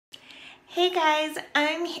Hey guys,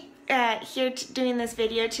 I'm here doing this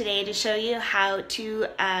video today to show you how to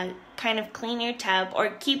kind of clean your tub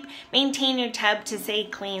or maintain your tub to stay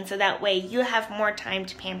clean, so that way you have more time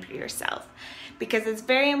to pamper yourself. Because it's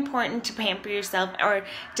very important to pamper yourself, or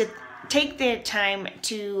to take the time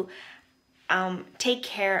to take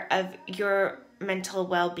care of your mental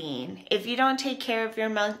well-being. If you don't take care of your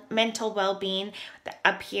mental well-being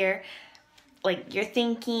up here, like your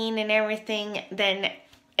thinking and everything, then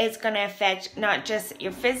it's going to affect not just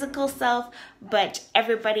your physical self, but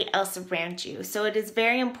everybody else around you. So it is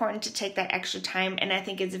very important to take that extra time, and I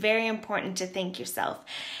think it's very important to thank yourself.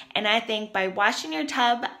 And I think by washing your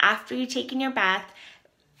tub after you've taken your bath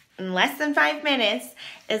in less than 5 minutes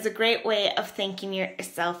is a great way of thanking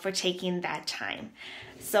yourself for taking that time.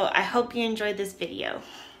 So I hope you enjoyed this video.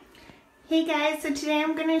 Hey guys, so today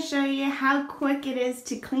I'm going to show you how quick it is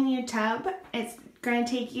to clean your tub. It's going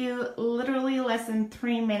to take you literally less than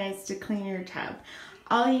 3 minutes to clean your tub.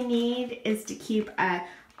 All you need is to keep an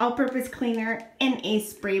all-purpose cleaner in a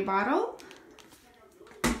spray bottle,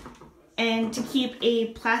 and to keep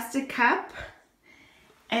a plastic cup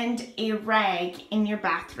and a rag in your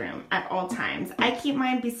bathroom at all times. I keep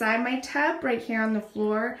mine beside my tub right here on the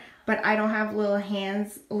floor, but I don't have little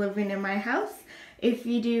hands living in my house. If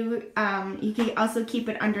you do, you can also keep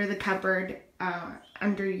it under the cupboard,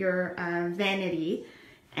 under your vanity,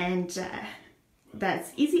 and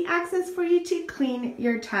that's easy access for you to clean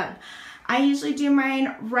your tub. I usually do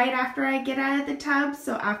mine right after I get out of the tub,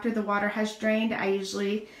 so after the water has drained, I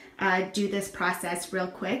usually do this process real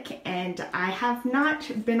quick, and I have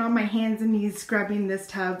not been on my hands and knees scrubbing this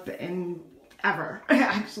tub in ever,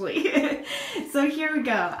 actually. So here we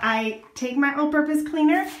go. I take my all-purpose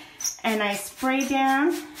cleaner and I spray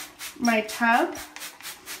down my tub.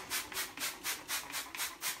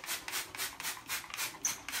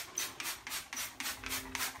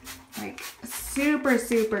 Like super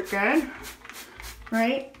good,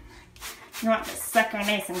 right? You want the sucker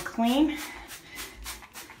nice and clean.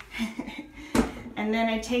 And then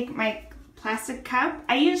I take my plastic cup.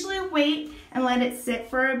 I usually wait and let it sit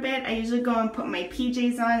for a bit. I usually go and put my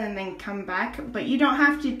PJs on and then come back, but you don't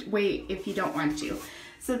have to wait if you don't want to.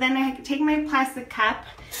 So then I take my plastic cup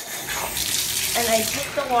and I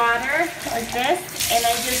take the water like this and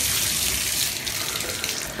I just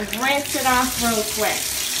rinse it off real quick.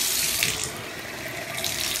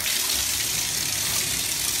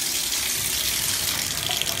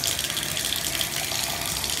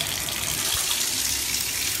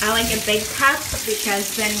 I like a big cup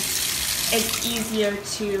because then it's easier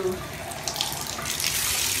to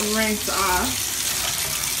rinse off.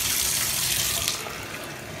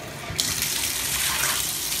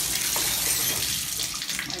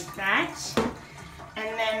 Like that.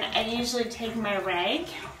 And then I usually take my rag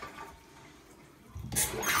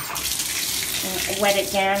and wet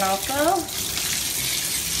it down also.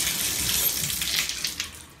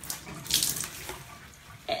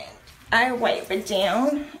 I wipe it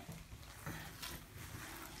down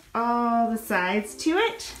all the sides to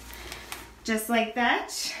it, just like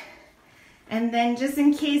that. And then just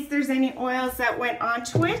in case there's any oils that went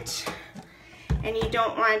onto it and you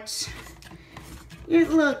don't want your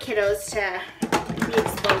little kiddos to be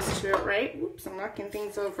exposed to it, right? Oops, I'm knocking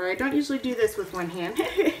things over. I don't usually do this with one hand.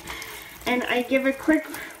 And I give a quick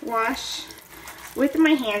wash with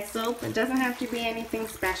my hand soap. It doesn't have to be anything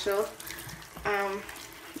special.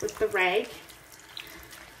 With the rag.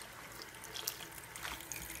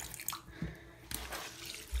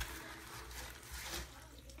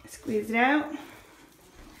 Squeeze it out.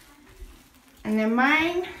 And then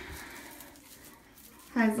mine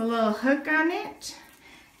has a little hook on it,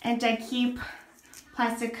 and I keep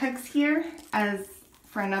plastic hooks here as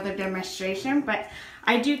for another demonstration, but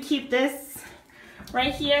I do keep this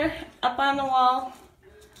right here up on the wall,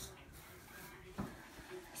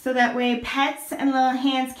 so that way pets and little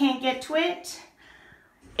hands can't get to it.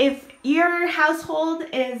 If your household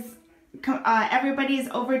is, everybody is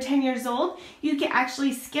over 10 years old, you can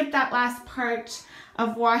actually skip that last part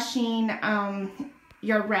of washing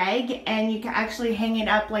your rag, and you can actually hang it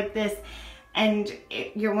up like this, and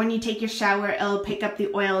when you take your shower, it'll pick up the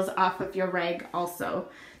oils off of your rag also.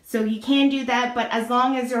 So you can do that, but as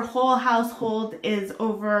long as your whole household is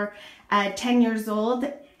over 10 years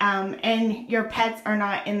old, and your pets are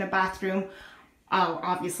not in the bathroom,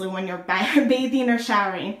 obviously when you're bathing or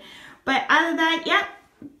showering. But other than that, yep,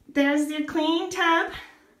 there's your clean tub.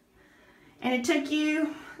 And it took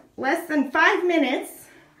you less than 5 minutes